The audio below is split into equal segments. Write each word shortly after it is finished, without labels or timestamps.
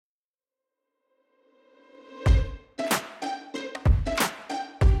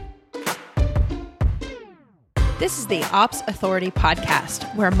This is the Ops Authority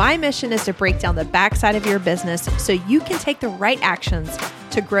podcast, where my mission is to break down the backside of your business so you can take the right actions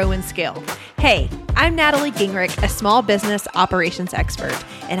to grow and scale. Hey, I'm Natalie Gingrich, a small business operations expert,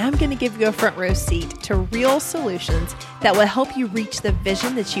 and I'm going to give you a front row seat to real solutions that will help you reach the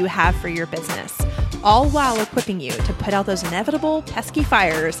vision that you have for your business, all while equipping you to put out those inevitable pesky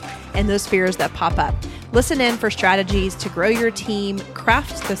fires and those fears that pop up. Listen in for strategies to grow your team,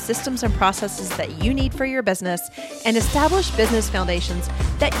 craft the systems and processes that you need for your business, and establish business foundations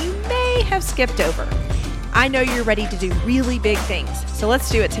that you may have skipped over. I know you're ready to do really big things, so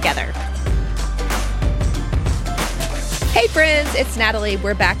let's do it together. Hey friends, it's Natalie.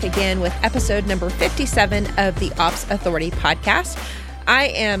 We're back again with episode number 57 of the Ops Authority podcast. I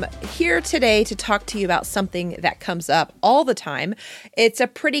am here today to talk to you about something that comes up all the time. It's a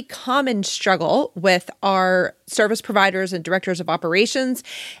pretty common struggle with our service providers and directors of operations.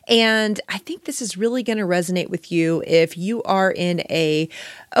 And I think this is really going to resonate with you if you are in a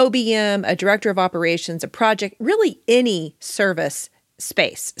OBM, a director of operations, a project, really any service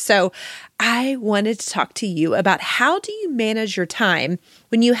space. So I wanted to talk to you about how do you manage your time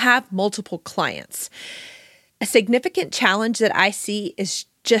when you have multiple clients? A significant challenge that I see is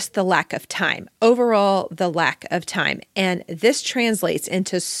just the lack of time. Overall, the lack of time. And this translates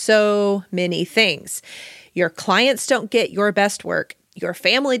into so many things. Your clients don't get your best work. Your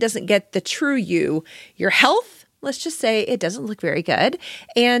family doesn't get the true you. Your health, let's just say it doesn't look very good.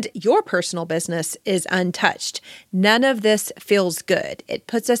 And your personal business is untouched. None of this feels good. It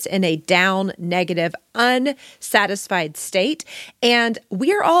puts us in a down, negative, unsatisfied state. And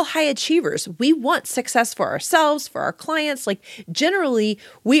we are all high achievers. We want success for ourselves, for our clients. Like generally,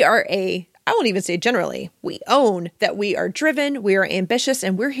 I won't even say generally, we own that we are driven, we are ambitious,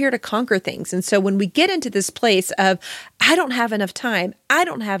 and we're here to conquer things. And so when we get into this place of, I don't have enough time,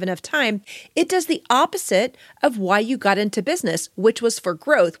 it does the opposite of why you got into business, which was for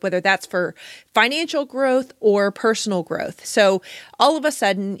growth, whether that's for financial growth or personal growth. So all of a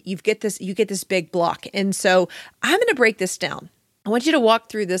sudden you get this big block. And so I'm going to break this down. I want you to walk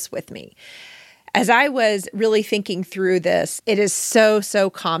through this with me. As I was really thinking through this, it is so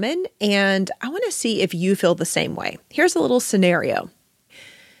common, and I want to see if you feel the same way. Here's a little scenario.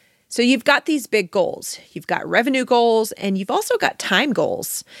 So you've got these big goals. You've got revenue goals, and you've also got time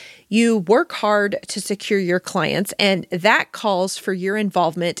goals. You work hard to secure your clients, and that calls for your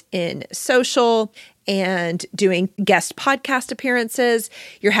involvement in social and doing guest podcast appearances.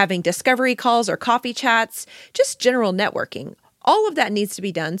 You're having discovery calls or coffee chats, just general networking. All of that needs to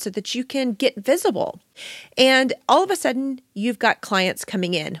be done so that you can get visible. And all of a sudden, you've got clients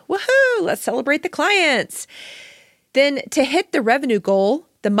coming in. Woohoo! Let's celebrate the clients. Then to hit the revenue goal,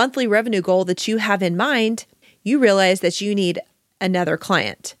 the monthly revenue goal that you have in mind, you realize that you need another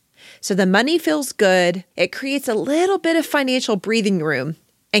client. So the money feels good. It creates a little bit of financial breathing room.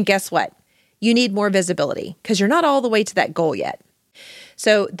 And guess what? You need more visibility because you're not all the way to that goal yet.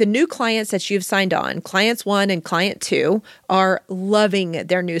 So the new clients that you've signed on, clients 1 and client 2, are loving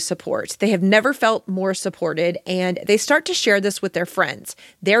their new support. They have never felt more supported, and they start to share this with their friends,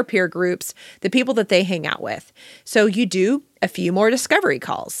 their peer groups, the people that they hang out with. So you do a few more discovery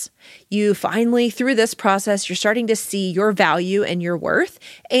calls. You finally, through this process, you're starting to see your value and your worth,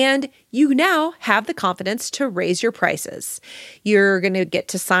 and you now have the confidence to raise your prices. You're going to get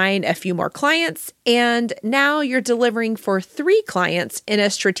to sign a few more clients, and now you're delivering for 3 clients in a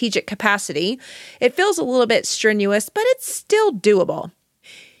strategic capacity. It feels a little bit strenuous, but it's still doable.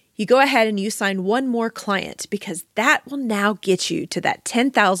 You go ahead and you sign 1 more client because that will now get you to that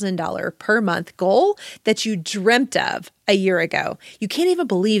 $10,000 per month goal that you dreamt of a year ago. You can't even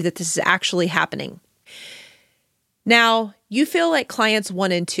believe that this is actually happening. Now, you feel like clients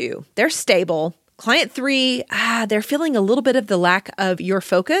 1 and 2, they're stable. Client 3, they're feeling a little bit of the lack of your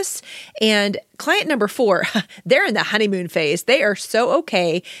focus. And client number 4, they're in the honeymoon phase. They are so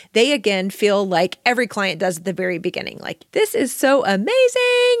okay. They again feel like every client does at the very beginning. Like, this is so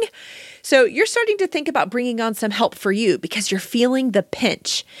amazing. So you're starting to think about bringing on some help for you because you're feeling the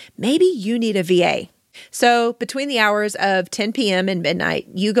pinch. Maybe you need a VA. So between the hours of 10 p.m. and midnight,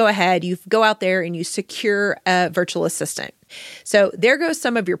 you go ahead, you go out there and you secure a virtual assistant. So there goes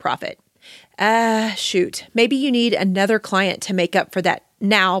some of your profit. Maybe you need another client to make up for that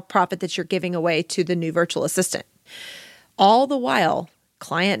now profit that you're giving away to the new virtual assistant. All the while,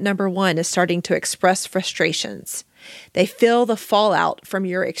 client number 1 is starting to express frustrations. They feel the fallout from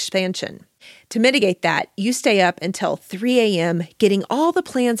your expansion. To mitigate that, you stay up until 3 a.m. getting all the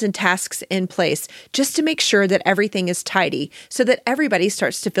plans and tasks in place just to make sure that everything is tidy so that everybody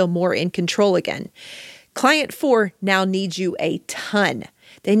starts to feel more in control again. Client 4 now needs you a ton.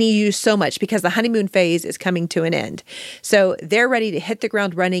 They need you so much because the honeymoon phase is coming to an end. So they're ready to hit the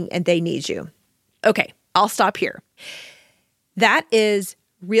ground running and they need you. Okay, I'll stop here. That is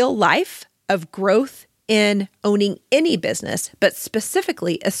real life of growth in owning any business, but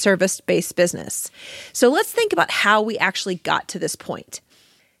specifically a service-based business. So let's think about how we actually got to this point.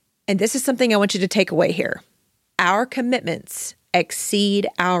 And this is something I want you to take away here. Our commitments exceed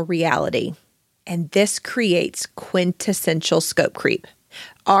our reality, and this creates quintessential scope creep.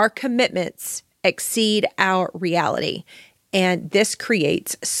 Our commitments exceed our reality, and this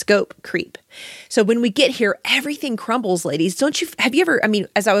creates scope creep. So when we get here, everything crumbles, ladies. Have you ever,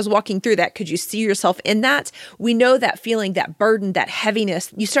 as I was walking through that, could you see yourself in that? We know that feeling, that burden, that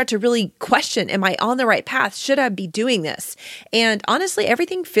heaviness. You start to really question, am I on the right path? Should I be doing this? And honestly,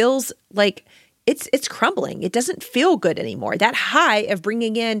 everything feels like it's crumbling. It doesn't feel good anymore. That high of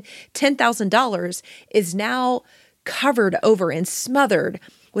bringing in $10,000 is now covered over and smothered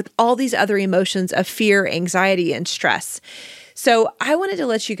with all these other emotions of fear, anxiety, and stress. So I wanted to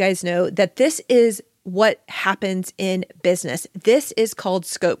let you guys know that this is what happens in business. This is called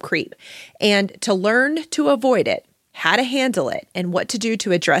scope creep. And to learn to avoid it, how to handle it, and what to do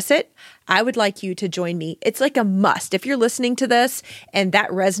to address it, I would like you to join me. It's like a must. If you're listening to this and that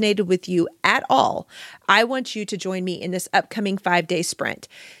resonated with you at all, I want you to join me in this upcoming 5-day sprint.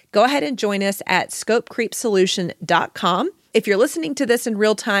 Go ahead and join us at scopecreepsolution.com. If you're listening to this in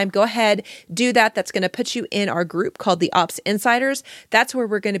real time, go ahead, do that. That's going to put you in our group called the Ops Insiders. That's where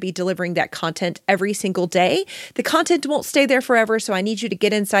we're going to be delivering that content every single day. The content won't stay there forever, so I need you to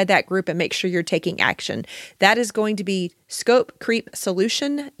get inside that group and make sure you're taking action. That is going to be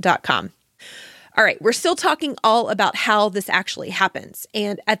scopecreepsolution.com. All right, we're still talking all about how this actually happens.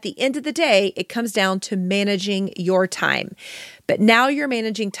 And at the end of the day, it comes down to managing your time. But now you're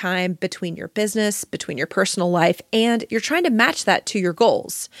managing time between your business, between your personal life, and you're trying to match that to your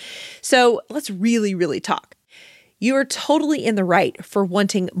goals. So let's really, really talk. You are totally in the right for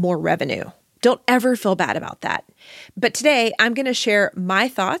wanting more revenue. Don't ever feel bad about that. But today, I'm going to share my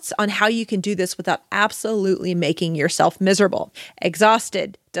thoughts on how you can do this without absolutely making yourself miserable,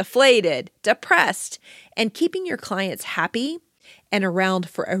 exhausted, deflated, depressed, and keeping your clients happy and around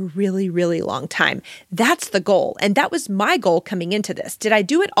for a really, really long time. That's the goal. And that was my goal coming into this. Did I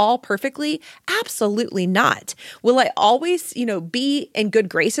do it all perfectly? Absolutely not. Will I always, be in good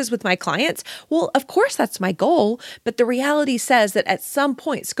graces with my clients? Well, of course that's my goal. But the reality says that at some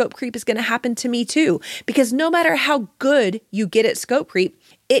point, scope creep is going to happen to me too. Because no matter how good you get at scope creep,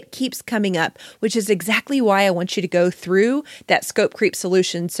 it keeps coming up, which is exactly why I want you to go through that scope creep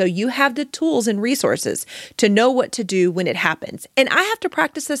solution so you have the tools and resources to know what to do when it happens. And I have to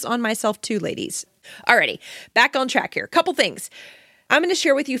practice this on myself too, ladies. Alrighty, back on track here. Couple things. I'm going to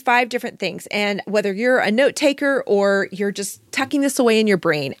share with you 5 different things. And whether you're a note taker or you're just tucking this away in your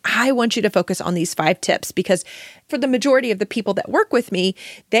brain, I want you to focus on these 5 tips because for the majority of the people that work with me,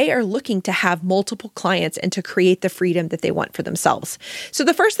 they are looking to have multiple clients and to create the freedom that they want for themselves. So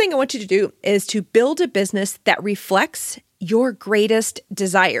the first thing I want you to do is to build a business that reflects your greatest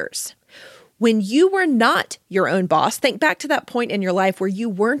desires. When you were not your own boss, think back to that point in your life where you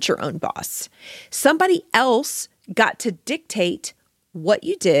weren't your own boss. Somebody else got to dictate what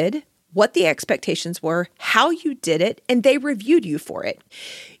you did, what the expectations were, how you did it, and they reviewed you for it.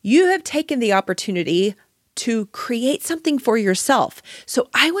 You have taken the opportunity to create something for yourself. So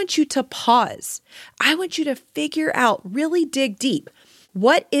I want you to pause. I want you to figure out, really dig deep.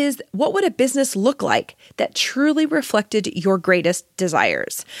 What would a business look like that truly reflected your greatest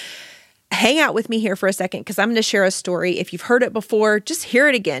desires? Hang out with me here for a second because I'm going to share a story. If you've heard it before, just hear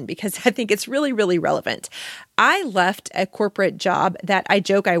it again because I think it's really, really relevant. I left a corporate job that I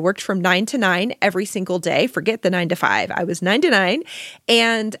joke I worked from 9 to 9 every single day. Forget the 9 to 5. I was 9 to 9.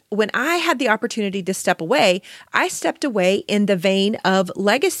 And when I had the opportunity to step away, I stepped away in the vein of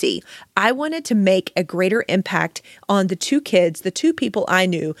legacy. I wanted to make a greater impact on the 2 kids, the 2 people I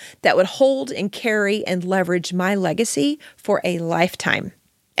knew that would hold and carry and leverage my legacy for a lifetime.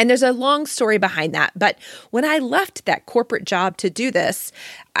 And there's a long story behind that. But when I left that corporate job to do this,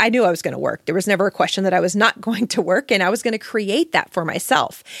 I knew I was going to work. There was never a question that I was not going to work, and I was going to create that for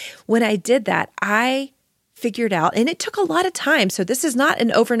myself. When I did that, I figured out, and it took a lot of time, so this is not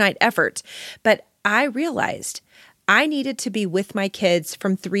an overnight effort, but I realized I needed to be with my kids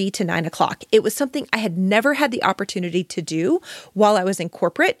from 3 to 9 o'clock. It was something I had never had the opportunity to do while I was in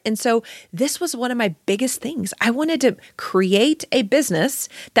corporate. And so this was one of my biggest things. I wanted to create a business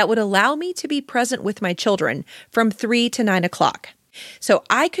that would allow me to be present with my children from 3 to 9 o'clock. So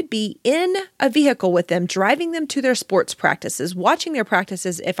I could be in a vehicle with them, driving them to their sports practices, watching their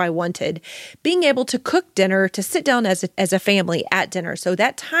practices if I wanted, being able to cook dinner, to sit down as a family at dinner. So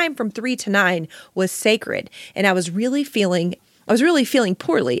that time from 3 to 9 was sacred. And I was really feeling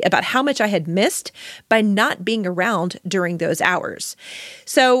poorly about how much I had missed by not being around during those hours.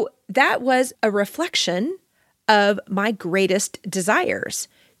 So that was a reflection of my greatest desires.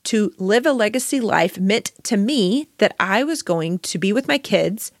 To live a legacy life meant to me that I was going to be with my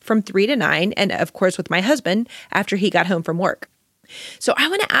kids from 3 to 9, and of course with my husband after he got home from work. So I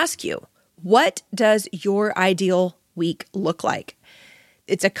want to ask you, what does your ideal week look like?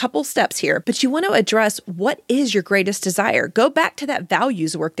 It's a couple steps here, but you want to address what is your greatest desire. Go back to that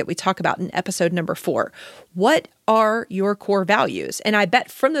values work that we talk about in episode number 4. What are your core values? And I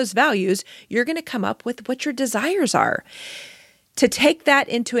bet from those values, you're going to come up with what your desires are. To take that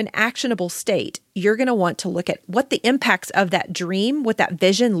into an actionable state, you're going to want to look at what the impacts of that dream, what that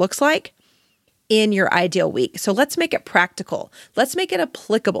vision looks like in your ideal week. So let's make it practical. Let's make it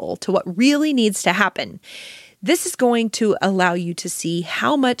applicable to what really needs to happen. This is going to allow you to see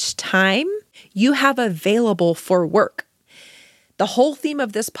how much time you have available for work. The whole theme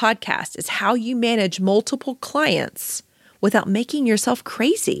of this podcast is how you manage multiple clients without making yourself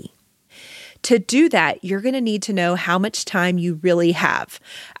crazy. To do that, you're going to need to know how much time you really have.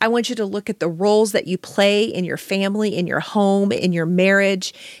 I want you to look at the roles that you play in your family, in your home, in your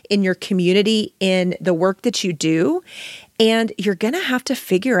marriage, in your community, in the work that you do. And you're going to have to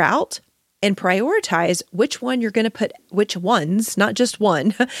figure out and prioritize which ones, not just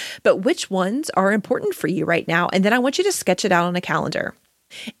one, but which ones are important for you right now. And then I want you to sketch it out on a calendar.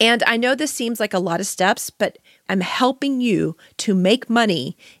 And I know this seems like a lot of steps, but I'm helping you to make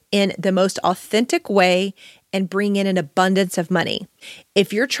money in the most authentic way and bring in an abundance of money.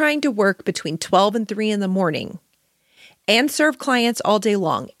 If you're trying to work between 12 and 3 in the morning and serve clients all day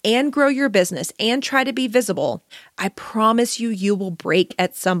long and grow your business and try to be visible, I promise you will break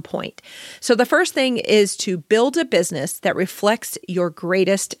at some point. So the first thing is to build a business that reflects your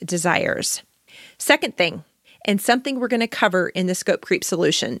greatest desires. Second thing, and something we're going to cover in the Scope Creep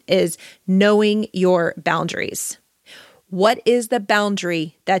solution, is knowing your boundaries. What is the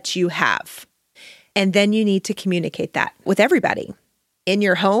boundary that you have? And then you need to communicate that with everybody in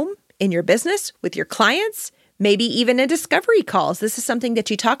your home, in your business, with your clients, maybe even in discovery calls. This is something that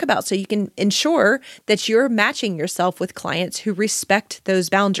you talk about so you can ensure that you're matching yourself with clients who respect those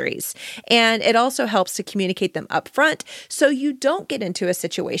boundaries. And it also helps to communicate them up front so you don't get into a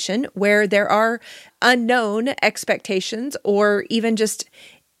situation where there are unknown expectations or even just,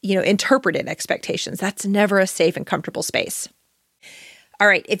 interpreted expectations. That's never a safe and comfortable space. All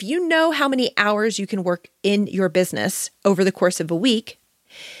right, if you know how many hours you can work in your business over the course of a week,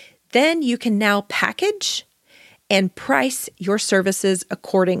 then you can now package and price your services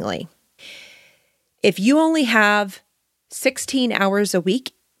accordingly. If you only have 16 hours a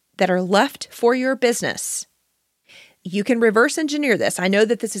week that are left for your business, you can reverse engineer this. I know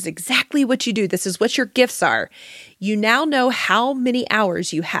that this is exactly what you do. This is what your gifts are. You now know how many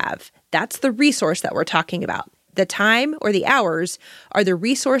hours you have. That's the resource that we're talking about. The time or the hours are the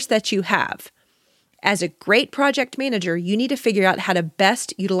resource that you have. As a great project manager, you need to figure out how to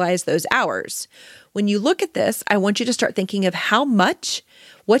best utilize those hours. When you look at this, I want you to start thinking of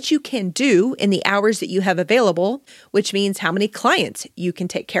what you can do in the hours that you have available, which means how many clients you can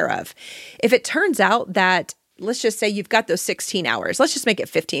take care of. If it turns out that, let's just say you've got those 16 hours, let's just make it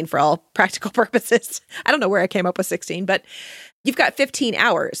 15 for all practical purposes. I don't know where I came up with 16, but you've got 15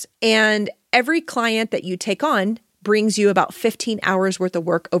 hours and every client that you take on brings you about 15 hours worth of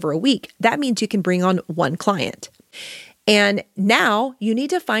work over a week. That means you can bring on one client. And now you need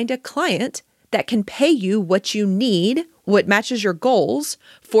to find a client that can pay you what you need, what matches your goals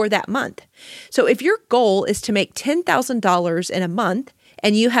for that month. So if your goal is to make $10,000 in a month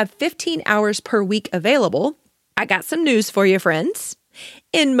and you have 15 hours per week available, I got some news for you, friends.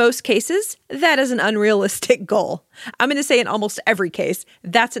 In most cases, that is an unrealistic goal. I'm going to say in almost every case,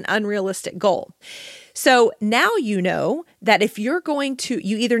 that's an unrealistic goal. So now you know that if you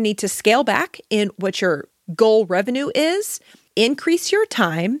either need to scale back in what your goal revenue is, increase your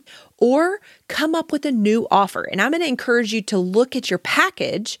time, or come up with a new offer. And I'm going to encourage you to look at your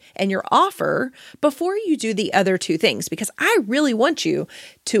package and your offer before you do the other two things, because I really want you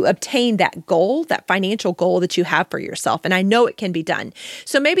to obtain that goal, that financial goal that you have for yourself. And I know it can be done.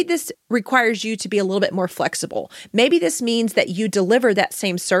 So maybe this requires you to be a little bit more flexible. Maybe this means that you deliver that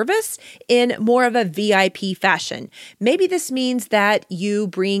same service in more of a VIP fashion. Maybe this means that you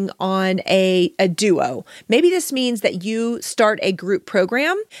bring on a duo. Maybe this means that you start a group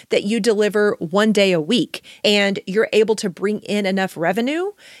program that you deliver 1 day a week and you're able to bring in enough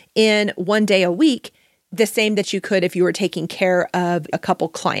revenue in 1 day a week, the same that you could if you were taking care of a couple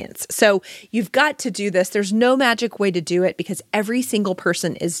clients. So you've got to do this. There's no magic way to do it because every single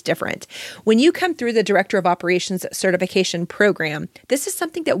person is different. When you come through the Director of Operations certification program, this is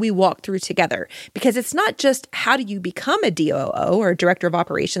something that we walk through together because it's not just how do you become a DOO or a Director of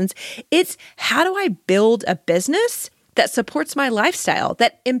Operations, it's how do I build a business that supports my lifestyle,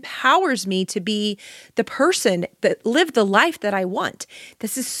 that empowers me to be the person that live the life that I want.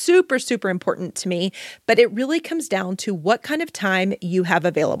 This is super, super important to me, but it really comes down to what kind of time you have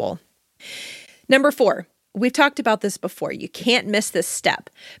available. Number 4, we've talked about this before. You can't miss this step,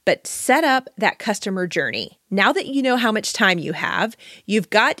 but set up that customer journey. Now that you know how much time you have, you've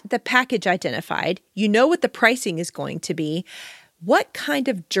got the package identified, you know what the pricing is going to be. What kind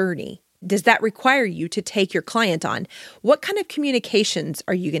of journey does that require you to take your client on? What kind of communications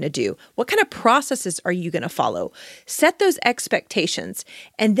are you going to do? What kind of processes are you going to follow? Set those expectations,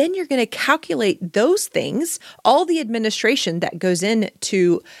 and then you're going to calculate those things, all the administration that goes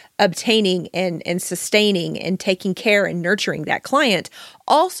into obtaining and sustaining and taking care and nurturing that client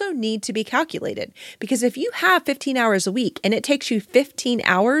also need to be calculated. Because if you have 15 hours a week and it takes you 15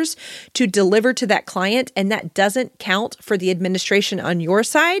 hours to deliver to that client and that doesn't count for the administration on your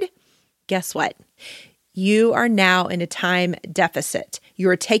side, guess what? You are now in a time deficit. You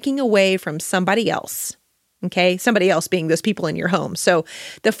are taking away from somebody else, okay? Somebody else being those people in your home. So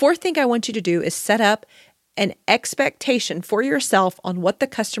the fourth thing I want you to do is set up an expectation for yourself on what the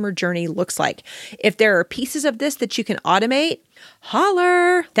customer journey looks like. If there are pieces of this that you can automate,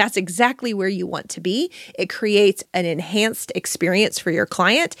 holler. That's exactly where you want to be. It creates an enhanced experience for your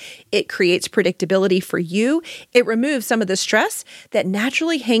client. It creates predictability for you. It removes some of the stress that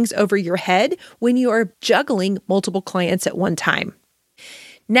naturally hangs over your head when you are juggling multiple clients at one time.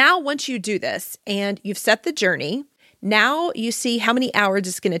 Now, once you do this and you've set the journey, now you see how many hours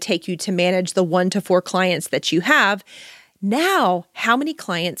it's going to take you to manage the 1 to 4 clients that you have. Now, how many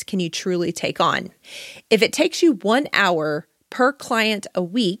clients can you truly take on? If it takes you 1 hour per client a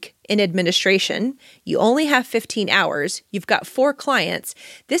week in administration, you only have 15 hours, you've got 4 clients.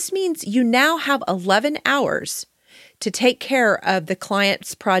 This means you now have 11 hours to take care of the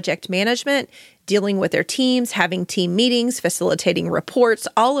client's project management, dealing with their teams, having team meetings, facilitating reports,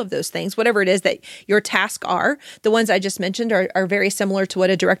 all of those things, whatever it is that your tasks are. The ones I just mentioned are very similar to what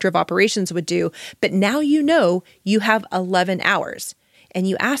a Director of Operations would do. But now you know you have 11 hours and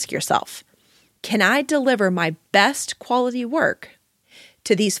you ask yourself, can I deliver my best quality work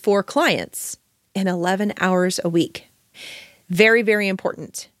to these 4 clients in 11 hours a week? Very, very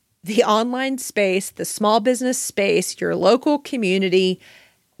important. The online space, the small business space, your local community,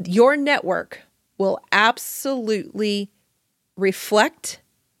 your network will absolutely reflect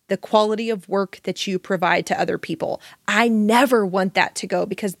the quality of work that you provide to other people. I never want that to go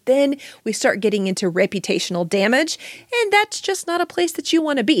because then we start getting into reputational damage, and that's just not a place that you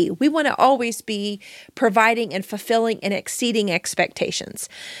want to be. We want to always be providing and fulfilling and exceeding expectations.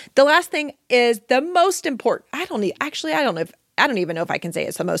 The last thing is the most important. I don't even know if I can say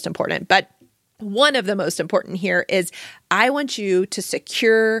it's the most important, but one of the most important here is I want you to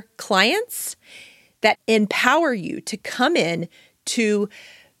secure clients that empower you to come in to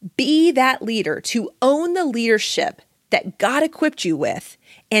be that leader, to own the leadership that God equipped you with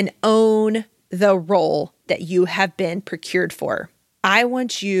and own the role that you have been procured for. I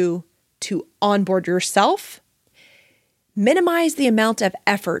want you to onboard yourself, minimize the amount of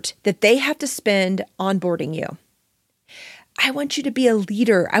effort that they have to spend onboarding you. I want you to be a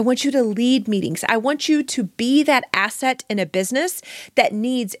leader. I want you to lead meetings. I want you to be that asset in a business that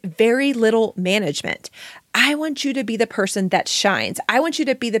needs very little management. I want you to be the person that shines. I want you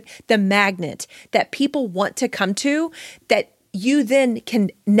to be the magnet that people want to come to, that you then can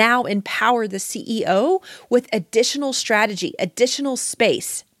now empower the CEO with additional strategy, additional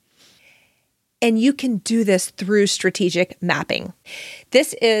space. And you can do this through strategic mapping.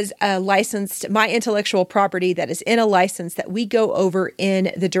 This is a licensed, my intellectual property that is in a license that we go over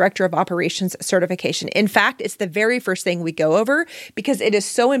in the Director of Operations certification. In fact, it's the very first thing we go over because it is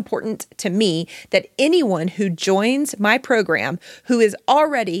so important to me that anyone who joins my program who is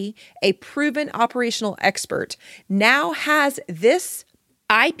already a proven operational expert now has this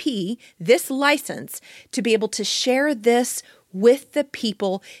IP, this license, to be able to share this with the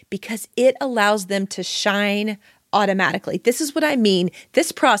people because it allows them to shine automatically. This is what I mean.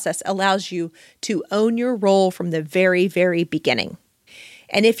 This process allows you to own your role from the very, very beginning.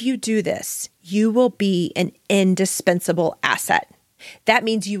 And if you do this, you will be an indispensable asset. That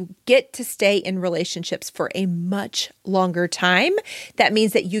means you get to stay in relationships for a much longer time. That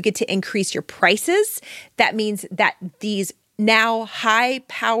means that you get to increase your prices. That means that these now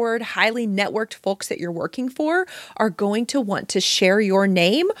high-powered, highly networked folks that you're working for are going to want to share your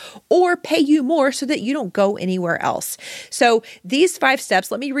name or pay you more so that you don't go anywhere else. So these 5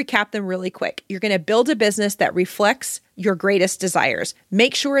 steps, let me recap them really quick. You're going to build a business that reflects your greatest desires.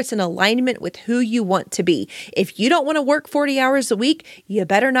 Make sure it's in alignment with who you want to be. If you don't want to work 40 hours a week, you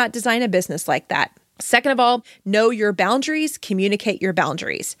better not design a business like that. Second of all, know your boundaries, communicate your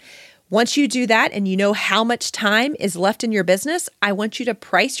boundaries. Once you do that and you know how much time is left in your business, I want you to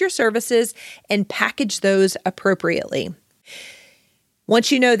price your services and package those appropriately.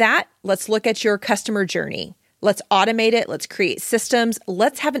 Once you know that, let's look at your customer journey. Let's automate it. Let's create systems.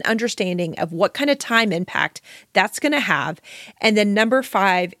 Let's have an understanding of what kind of time impact that's going to have. And then number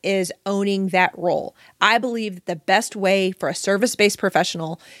 5 is owning that role. I believe that the best way for a service-based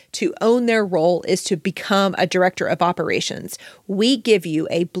professional to own their role is to become a director of operations. We give you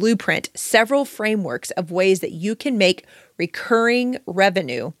a blueprint, several frameworks of ways that you can make recurring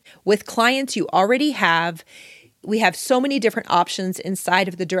revenue with clients you already have. We have so many different options inside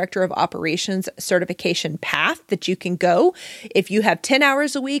of the Director of Operations certification path that you can go. If you have 10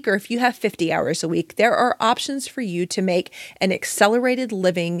 hours a week or if you have 50 hours a week, there are options for you to make an accelerated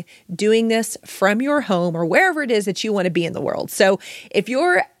living doing this from your home or wherever it is that you want to be in the world. So if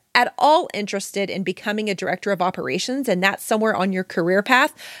you're at all interested in becoming a director of operations and that's somewhere on your career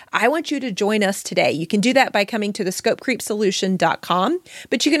path, I want you to join us today. You can do that by coming to thescopecreepsolution.com,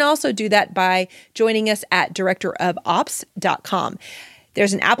 but you can also do that by joining us at directorofops.com.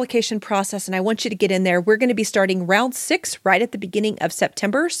 There's an application process and I want you to get in there. We're going to be starting round 6 right at the beginning of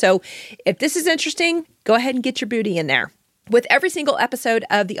September. So if this is interesting, go ahead and get your booty in there. With every single episode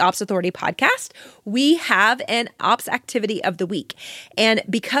of the Ops Authority podcast, we have an Ops activity of the week. And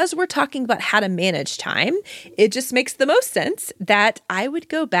because we're talking about how to manage time, it just makes the most sense that I would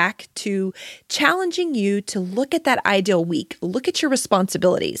go back to challenging you to look at that ideal week, look at your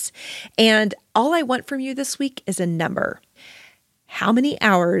responsibilities. And all I want from you this week is a number. How many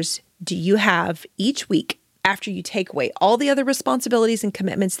hours do you have each week after you take away all the other responsibilities and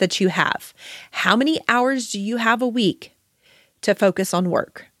commitments that you have? How many hours do you have a week to focus on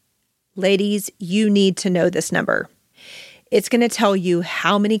work? Ladies, you need to know this number. It's going to tell you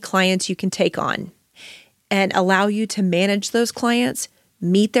how many clients you can take on and allow you to manage those clients,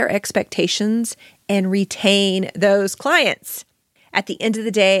 meet their expectations, and retain those clients. At the end of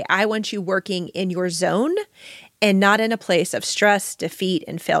the day, I want you working in your zone and not in a place of stress, defeat,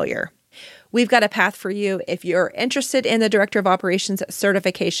 and failure. We've got a path for you. If you're interested in the Director of Operations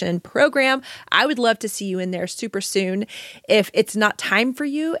certification program, I would love to see you in there super soon. If it's not time for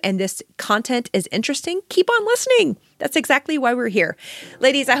you and this content is interesting, keep on listening. That's exactly why we're here.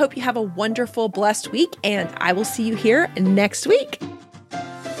 Ladies, I hope you have a wonderful, blessed week, and I will see you here next week.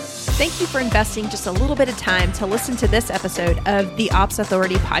 Thank you for investing just a little bit of time to listen to this episode of the Ops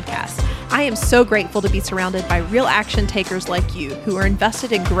Authority podcast. I am so grateful to be surrounded by real action takers like you who are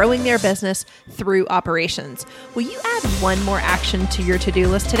invested in growing their business through operations. Will you add one more action to your to-do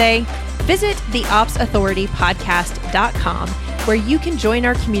list today? Visit theopsauthoritypodcast.com where you can join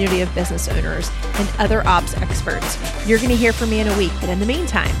our community of business owners and other ops experts. You're going to hear from me in a week, but in the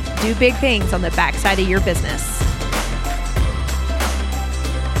meantime, do big things on the backside of your business.